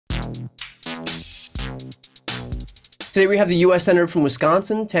Today we have the U.S. Senator from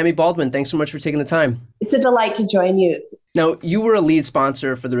Wisconsin, Tammy Baldwin. Thanks so much for taking the time. It's a delight to join you. Now, you were a lead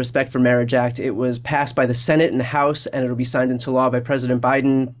sponsor for the Respect for Marriage Act. It was passed by the Senate and the House, and it'll be signed into law by President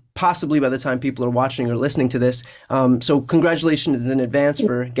Biden, possibly by the time people are watching or listening to this. So congratulations in advance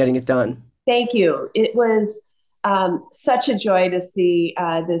for getting it done. Thank you. It was such a joy to see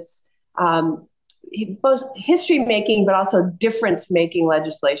this both history-making but also difference-making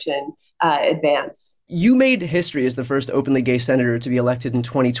legislation advance. You made history as the first openly gay senator to be elected in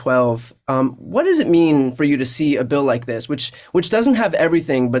 2012. What does it mean for you to see a bill like this, which doesn't have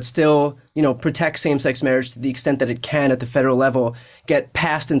everything, but still, protects same-sex marriage to the extent that it can at the federal level, get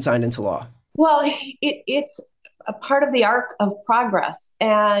passed and signed into law? Well, it's a part of the arc of progress.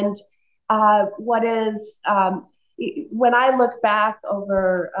 And when I look back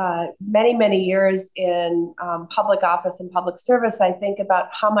over many, many years in public office and public service, I think about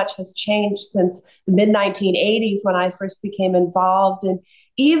how much has changed since the mid-1980s when I first became involved. And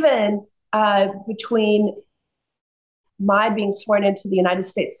even between my being sworn into the United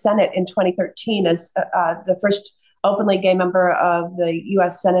States Senate in 2013 as the first openly gay member of the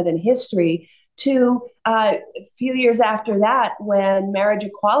U.S. Senate in history, to a few years after that when marriage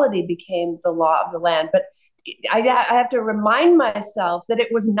equality became the law of the land. But I have to remind myself that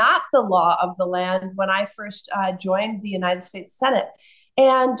it was not the law of the land when I first joined the United States Senate.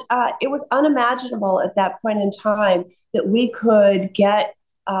 And it was unimaginable at that point in time that we could get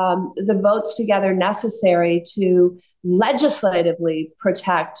the votes together necessary to legislatively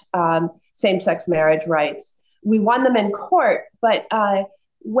protect same-sex marriage rights. We won them in court, but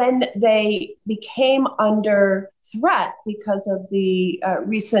when they became under threat because of the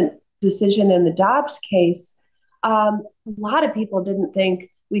recent decision in the Dobbs case, a lot of people didn't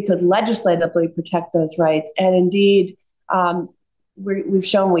think we could legislatively protect those rights. And indeed, we've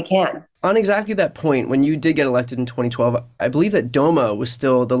shown we can. On exactly that point, when you did get elected in 2012, I believe that DOMA was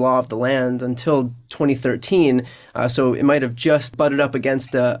still the law of the land until 2013. So it might have just butted up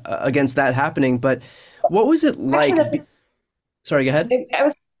against that happening. But what was it like? Actually, sorry, go ahead. It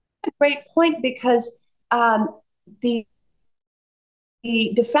was a great point because the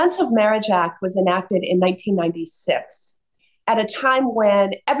Defense of Marriage Act was enacted in 1996 at a time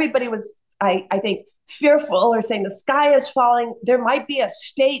when everybody was, I think, fearful or saying the sky is falling. There might be a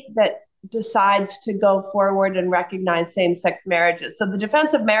state that decides to go forward and recognize same-sex marriages. So the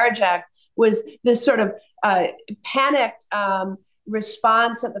Defense of Marriage Act was this sort of panicked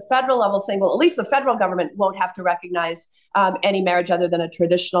response at the federal level saying, well, at least the federal government won't have to recognize any marriage other than a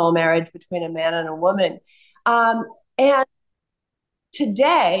traditional marriage between a man and a woman. And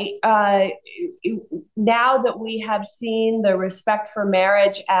today, now that we have seen the Respect for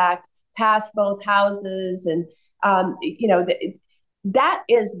Marriage Act pass both houses, and that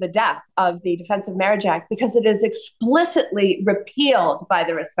is the death of the Defense of Marriage Act because it is explicitly repealed by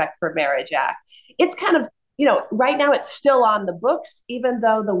the Respect for Marriage Act. It's kind of, right now it's still on the books, even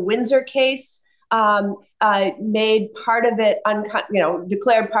though the Windsor case made part of it,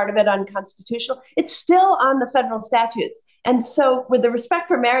 declared part of it unconstitutional. It's still on the federal statutes. And so with the Respect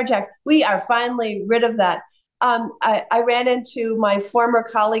for Marriage Act, we are finally rid of that. I ran into my former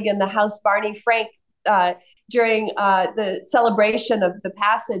colleague in the House, Barney Frank, during the celebration of the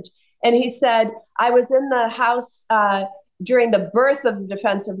passage. And he said, I was in the House during the birth of the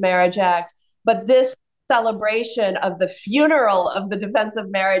Defense of Marriage Act, but this celebration of the funeral of the Defense of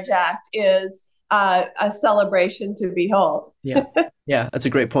Marriage Act is a celebration to behold. Yeah, that's a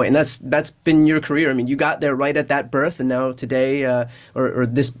great point, and that's been your career. I mean, you got there right at that birth, and now today, or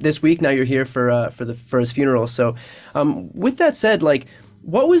this week, now you're here for his funeral. So, with that said,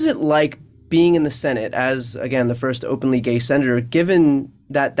 what was it like being in the Senate as, again, the first openly gay senator, given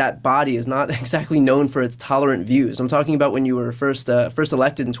that body is not exactly known for its tolerant views? I'm talking about when you were first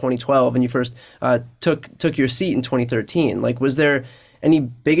elected in 2012, and you first took your seat in 2013. Was there any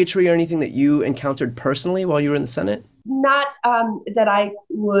bigotry or anything that you encountered personally while you were in the Senate? Not that I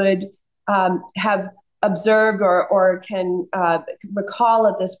would have observed or can recall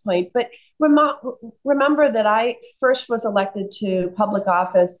at this point, but remember that I first was elected to public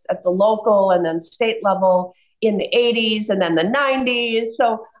office at the local and then state level in the 80s and then the 90s.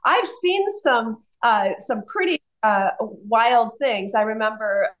 So I've seen some pretty wild things. I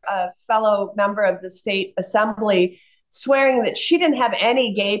remember a fellow member of the state assembly swearing that she didn't have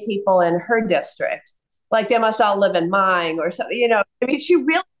any gay people in her district. Like they must all live in mine or something, I mean, she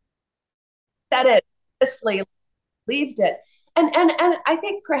really said it, honestly believed it. And I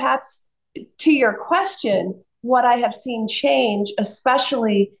think perhaps to your question, what I have seen change,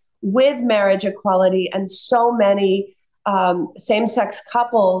 especially with marriage equality and so many same-sex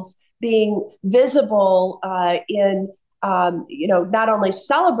couples being visible in not only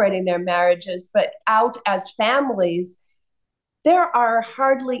celebrating their marriages, but out as families, there are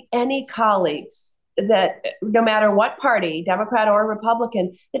hardly any colleagues that, no matter what party, Democrat or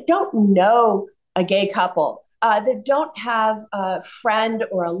Republican, that don't know a gay couple, that don't have a friend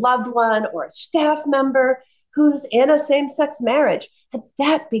or a loved one or a staff member who's in a same-sex marriage. And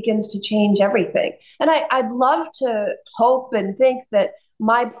that begins to change everything. And I'd love to hope and think that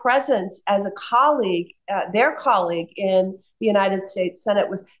my presence as a colleague, their colleague in the United States Senate,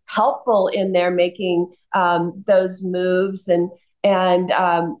 was helpful in their making those moves and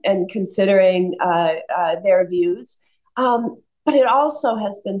considering their views. But it also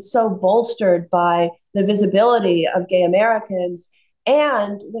has been so bolstered by the visibility of gay Americans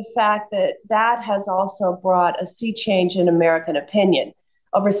and the fact that that has also brought a sea change in American opinion.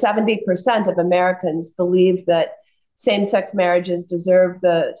 Over 70% of Americans believe that same-sex marriages deserve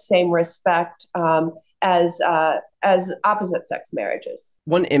the same respect as opposite-sex marriages.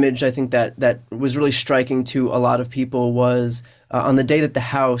 One image I think that was really striking to a lot of people was on the day that the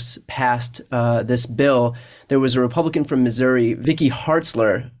House passed this bill, there was a Republican from Missouri, Vicky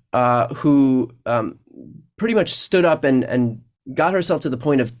Hartzler, who pretty much stood up and got herself to the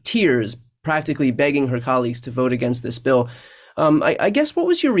point of tears, practically begging her colleagues to vote against this bill. I guess, what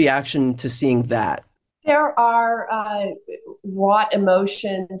was your reaction to seeing that? There are wrought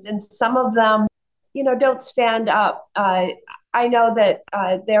emotions, and some of them, don't stand up. I know that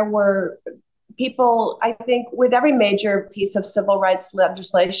there were people, I think, with every major piece of civil rights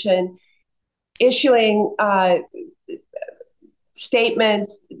legislation, issuing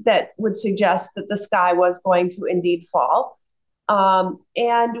statements that would suggest that the sky was going to indeed fall.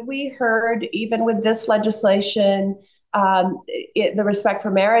 And we heard, even with this legislation, the Respect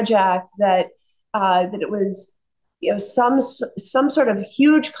for Marriage Act, that it was some sort of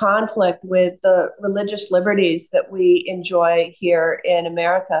huge conflict with the religious liberties that we enjoy here in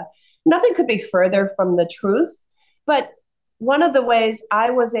America. Nothing could be further from the truth. But one of the ways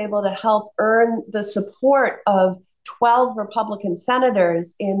I was able to help earn the support of 12 Republican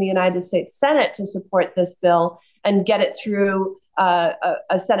senators in the United States Senate to support this bill and get it through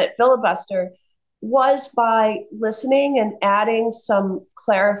a Senate filibuster was by listening and adding some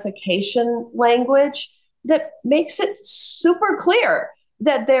clarification language that makes it super clear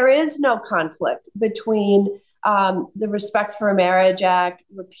that there is no conflict between the Respect for Marriage Act,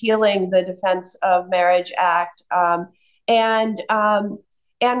 repealing the Defense of Marriage Act, and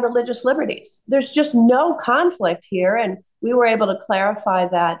religious liberties. There's just no conflict here, and we were able to clarify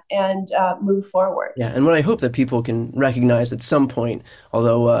that and move forward. Yeah, and what I hope that people can recognize at some point,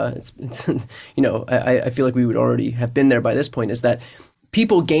 although it's I feel like we would already have been there by this point, is that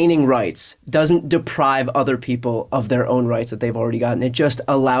people gaining rights doesn't deprive other people of their own rights that they've already gotten. It just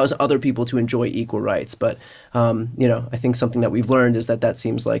allows other people to enjoy equal rights. But I think something that we've learned is that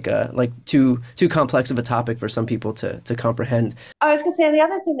seems like too complex of a topic for some people to comprehend. I was going to say, the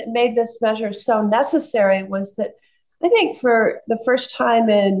other thing that made this measure so necessary was that I think for the first time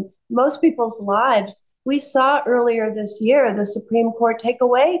in most people's lives, we saw earlier this year the Supreme Court take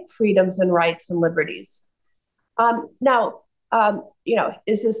away freedoms and rights and liberties. Now,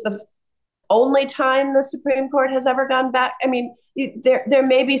 is this the only time the Supreme Court has ever gone back? I mean, there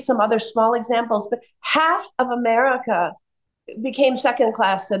may be some other small examples, but half of America became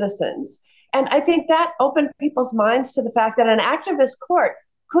second-class citizens. And I think that opened people's minds to the fact that an activist court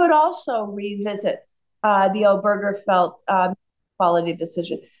could also revisit the Obergefell equality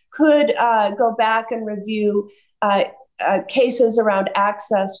decision, could go back and review cases around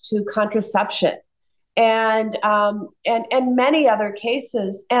access to contraception and many other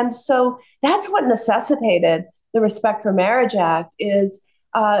cases. And so that's what necessitated the Respect for Marriage Act, is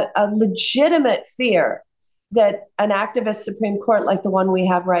a legitimate fear that an activist Supreme Court like the one we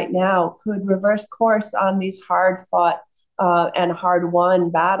have right now could reverse course on these hard-fought and hard-won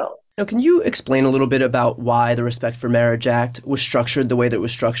battles. Now, can you explain a little bit about why the Respect for Marriage Act was structured the way that it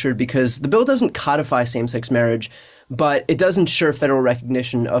was structured? Because the bill doesn't codify same-sex marriage, but it does ensure federal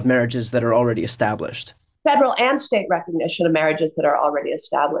recognition of marriages that are already established. Federal and state recognition of marriages that are already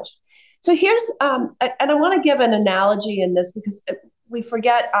established. So here's, and I want to give an analogy in this because we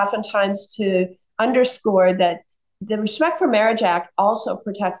forget oftentimes to underscore that the Respect for Marriage Act also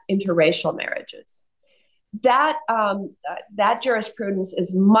protects interracial marriages. That jurisprudence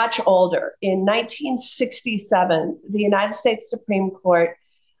is much older. In 1967, the United States Supreme Court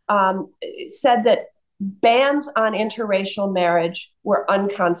said that bans on interracial marriage were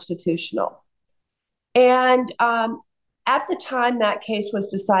unconstitutional. And At the time that case was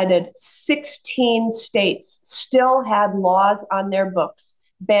decided, 16 states still had laws on their books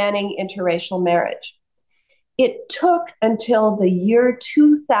banning interracial marriage. It took until the year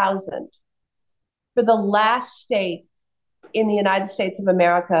 2000 for the last state in the United States of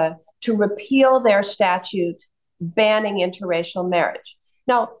America to repeal their statute banning interracial marriage.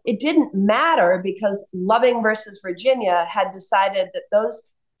 Now, it didn't matter because Loving versus Virginia had decided that those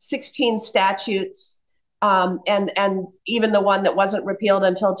 16 statutes and even the one that wasn't repealed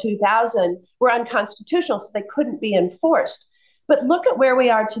until 2000 were unconstitutional, so they couldn't be enforced. But look at where we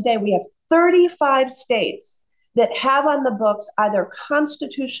are today. We have 35 states that have on the books either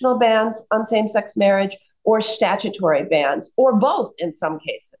constitutional bans on same-sex marriage or statutory bans, or both in some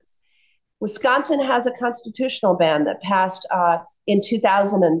cases. Wisconsin has a constitutional ban that passed in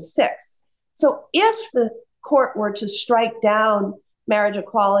 2006. So if the court were to strike down marriage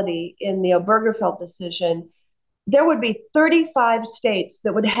equality in the Obergefell decision, there would be 35 states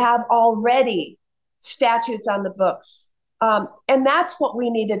that would have already statutes on the books. And that's what we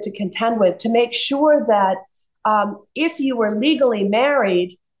needed to contend with, to make sure that if you were legally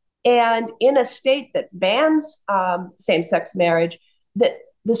married and in a state that bans same-sex marriage, that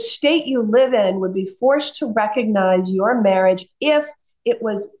the state you live in would be forced to recognize your marriage if it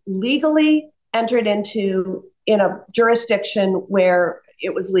was legally entered into in a jurisdiction where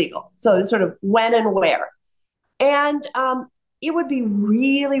it was legal. So sort of when and where. And it would be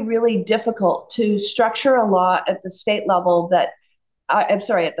really, really difficult to structure a law at the state level that, at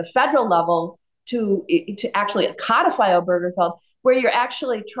the federal level to actually codify Obergefell, where you're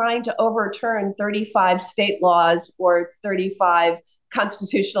actually trying to overturn 35 state laws or 35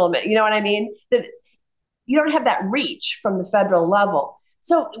 constitutional, you know what I mean? That you don't have that reach from the federal level.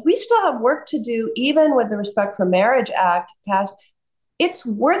 So we still have work to do, even with the Respect for Marriage Act passed. It's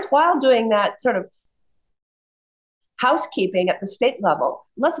worthwhile doing that sort of housekeeping at the state level.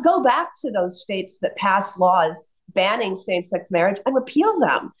 Let's go back to those states that passed laws banning same-sex marriage and repeal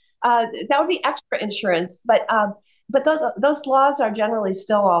them. That would be extra insurance, but those laws are generally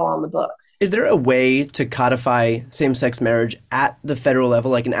still all on the books. Is there a way to codify same-sex marriage at the federal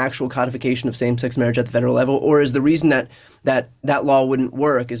level, like an actual codification of same-sex marriage at the federal level? Or is the reason that law wouldn't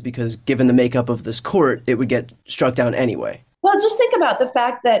work is because, given the makeup of this court, it would get struck down anyway? Well, just think about the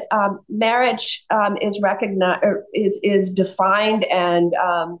fact that marriage is recognized, is defined and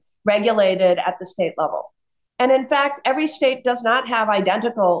regulated at the state level. And in fact, every state does not have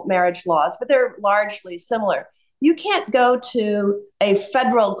identical marriage laws, but they're largely similar. You can't go to a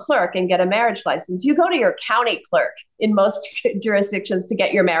federal clerk and get a marriage license. You go to your county clerk in most jurisdictions to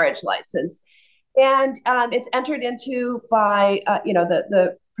get your marriage license. And it's entered into by,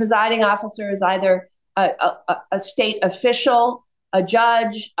 the presiding officer is either a state official, a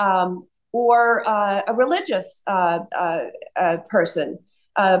judge, or a religious person.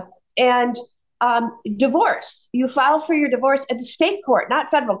 And divorce, you file for your divorce at the state court,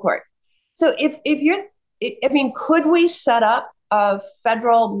 not federal court. So could we set up a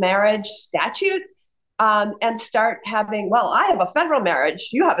federal marriage statute and start having, well, I have a federal marriage,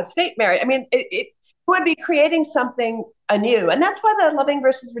 you have a state marriage. I mean, it would be creating something anew. And that's why the Loving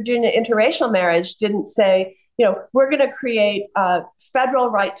versus Virginia interracial marriage didn't say, we're going to create a federal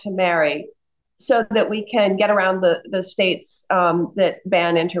right to marry so that we can get around the states that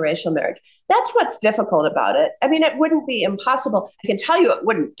ban interracial marriage. That's what's difficult about it. I mean, it wouldn't be impossible. I can tell you it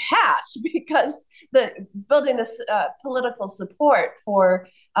wouldn't pass because building this political support for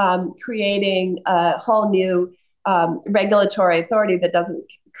creating a whole new regulatory authority that doesn't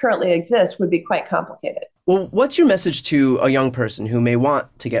currently exist would be quite complicated. Well, what's your message to a young person who may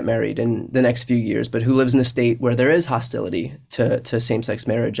want to get married in the next few years, but who lives in a state where there is hostility to same-sex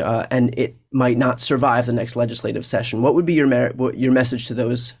marriage and it might not survive the next legislative session? What would be your message to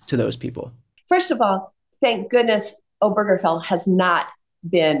those people? First of all, thank goodness Obergefell has not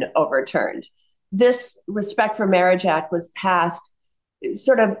been overturned. This Respect for Marriage Act was passed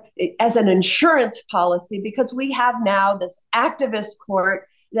sort of as an insurance policy because we have now this activist court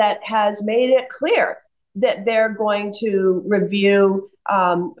that has made it clear that they're going to review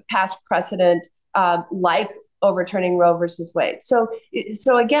past precedent like overturning Roe versus Wade. So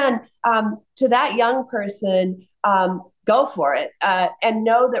again, to that young person, go for it and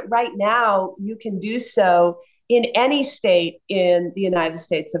know that right now you can do so in any state in the United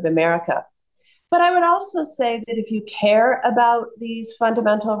States of America. But I would also say that if you care about these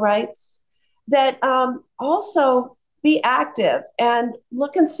fundamental rights, that also be active and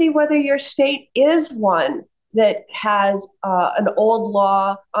look and see whether your state is one that has an old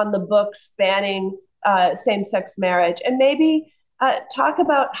law on the books banning same-sex marriage, and maybe talk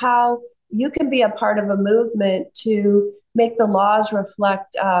about how you can be a part of a movement to make the laws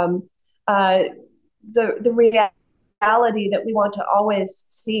reflect uh, the reality that we want to always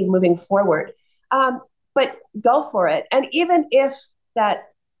see moving forward. But go for it. And even if that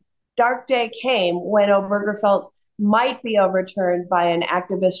dark day came when Obergefell might be overturned by an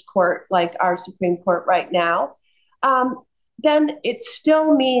activist court like our Supreme Court right now, then it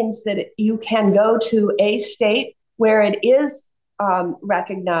still means that you can go to a state where it is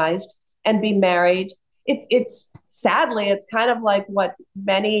recognized and be married. It's sadly, it's kind of like what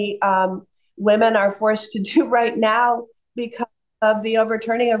many women are forced to do right now because of the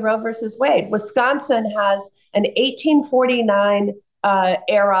overturning of Roe versus Wade. Wisconsin has an 1849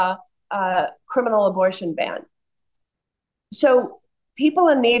 era criminal abortion ban. So people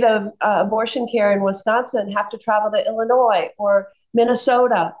in need of abortion care in Wisconsin have to travel to Illinois or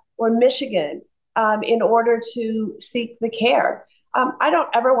Minnesota or Michigan in order to seek the care. I don't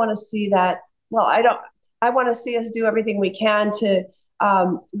ever want to see that. Well, I don't. I want to see us do everything we can to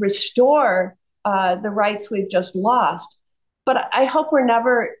restore the rights we've just lost. But I hope we're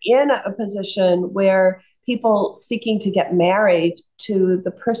never in a position where people seeking to get married to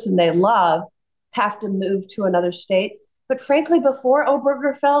the person they love have to move to another state. But frankly, before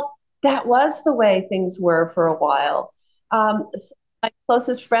Obergefell, that was the way things were for a while. So my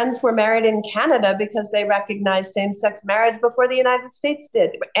closest friends were married in Canada because they recognized same-sex marriage before the United States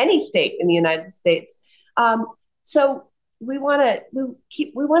did, any state in the United States. So we want to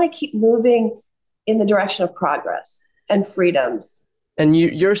keep moving in the direction of progress and freedoms. And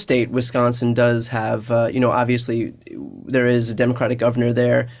your state, Wisconsin, does have, obviously there is a Democratic governor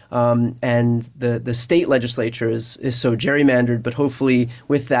there, and the state legislature is so gerrymandered. But hopefully,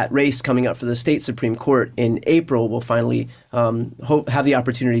 with that race coming up for the state Supreme Court in April, we'll finally have the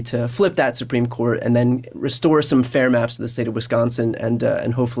opportunity to flip that Supreme Court and then restore some fair maps to the state of Wisconsin,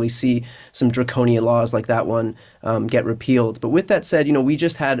 and hopefully see some draconian laws like that one get repealed. But with that said, we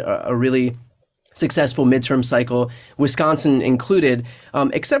just had a really successful midterm cycle, Wisconsin included,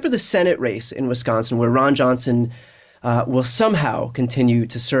 except for the Senate race in Wisconsin, where Ron Johnson will somehow continue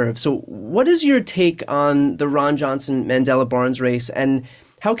to serve. So what is your take on the Ron Johnson-Mandela Barnes race, and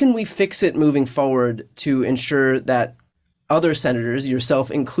how can we fix it moving forward to ensure that other senators,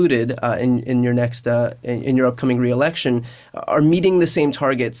 yourself included, in your next in your upcoming reelection, are meeting the same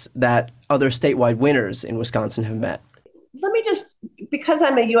targets that other statewide winners in Wisconsin have met? Let me just, because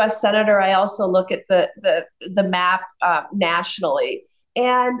I'm a U.S. Senator, I also look at the map nationally.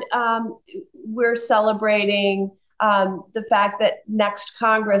 And we're celebrating the fact that next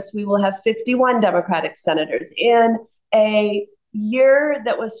Congress, we will have 51 Democratic senators in a year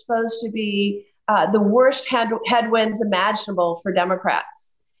that was supposed to be the worst headwinds imaginable for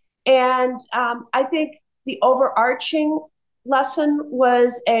Democrats. And I think the overarching lesson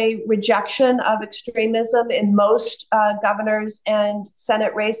was a rejection of extremism in most governors and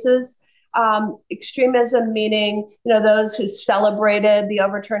Senate races. Extremism meaning, those who celebrated the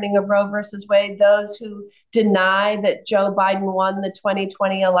overturning of Roe versus Wade, those who deny that Joe Biden won the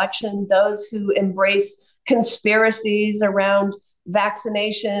 2020 election, those who embrace conspiracies around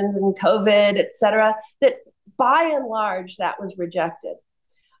vaccinations and COVID, et cetera, that by and large, that was rejected.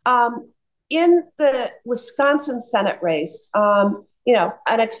 In the Wisconsin Senate race, an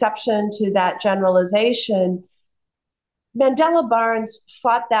exception to that generalization, Mandela Barnes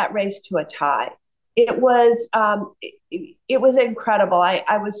fought that race to a tie. It was incredible.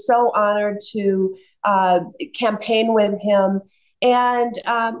 I was so honored to campaign with him, and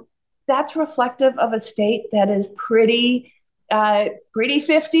that's reflective of a state that is pretty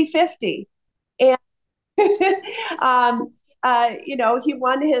 50-50. And he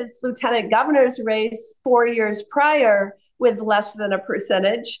won his lieutenant governor's race 4 years prior with less than a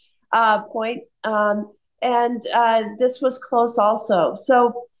percentage point. And this was close also.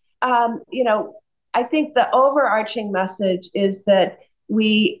 So, I think the overarching message is that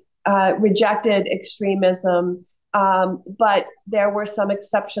we rejected extremism, but there were some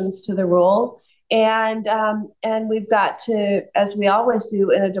exceptions to the rule. And we've got to, as we always do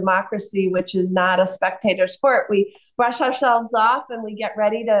in a democracy, which is not a spectator sport, we brush ourselves off and we get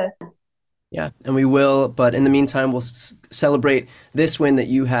ready to. Yeah, and we will. But in the meantime, we'll celebrate this win that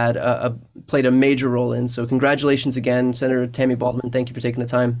you had played a major role in. So congratulations again, Senator Tammy Baldwin. Thank you for taking the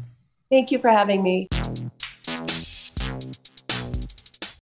time. Thank you for having me.